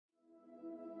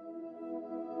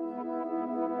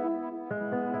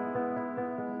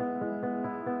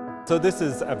So this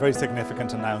is a very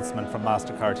significant announcement from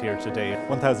Mastercard here today.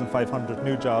 1,500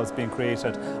 new jobs being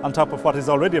created on top of what is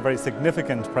already a very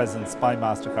significant presence by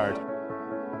Mastercard.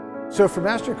 So for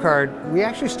Mastercard, we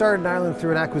actually started in Ireland through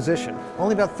an acquisition,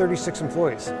 only about 36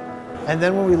 employees. And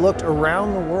then when we looked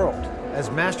around the world, as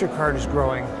Mastercard is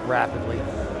growing rapidly,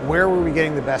 where were we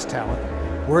getting the best talent?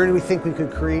 Where do we think we could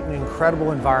create an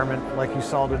incredible environment like you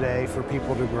saw today for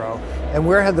people to grow? And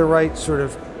where had the right sort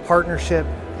of partnership,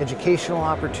 educational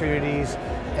opportunities,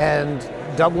 and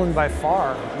Dublin by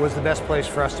far was the best place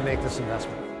for us to make this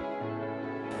investment.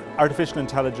 Artificial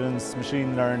intelligence,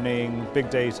 machine learning, big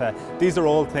data, these are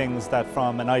all things that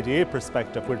from an IDA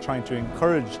perspective we're trying to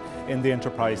encourage in the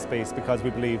enterprise space because we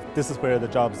believe this is where the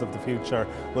jobs of the future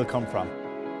will come from.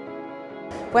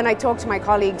 When I talk to my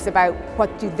colleagues about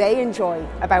what do they enjoy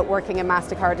about working in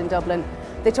Mastercard in Dublin,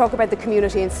 they talk about the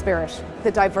community and spirit,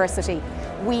 the diversity.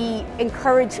 We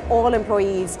encourage all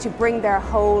employees to bring their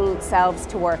whole selves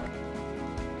to work.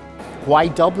 Why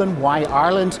Dublin? Why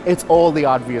Ireland? It's all the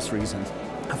obvious reasons.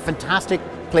 A fantastic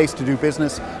place to do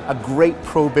business, a great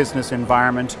pro-business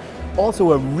environment,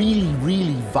 also a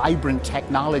really vibrant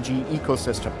technology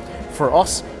ecosystem. For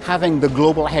us, having the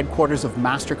global headquarters of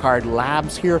Mastercard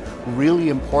Labs here, really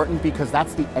important because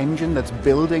that's the engine that's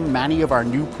building many of our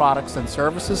new products and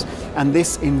services, and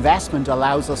this investment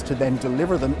allows us to then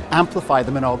deliver them, amplify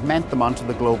them and augment them onto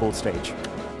the global stage.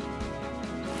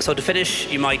 So to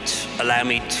finish, you might allow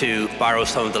me to borrow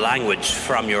some of the language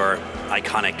from your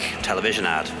iconic television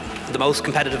ad. The most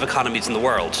competitive economies in the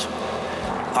world.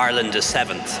 Ireland is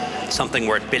 7th, something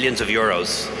worth billions of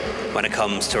euros when it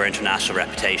comes to our international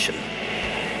reputation.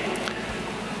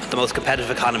 The most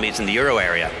competitive economies in the euro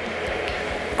area.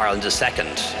 Ireland is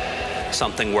 2nd,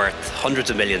 something worth hundreds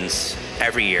of millions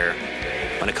every year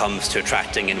when it comes to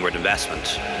attracting inward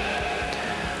investment.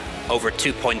 Over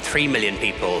 2.3 million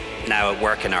people now at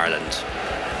work in Ireland,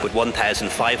 with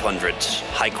 1,500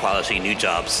 high-quality new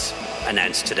jobs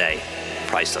announced today.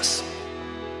 Priceless.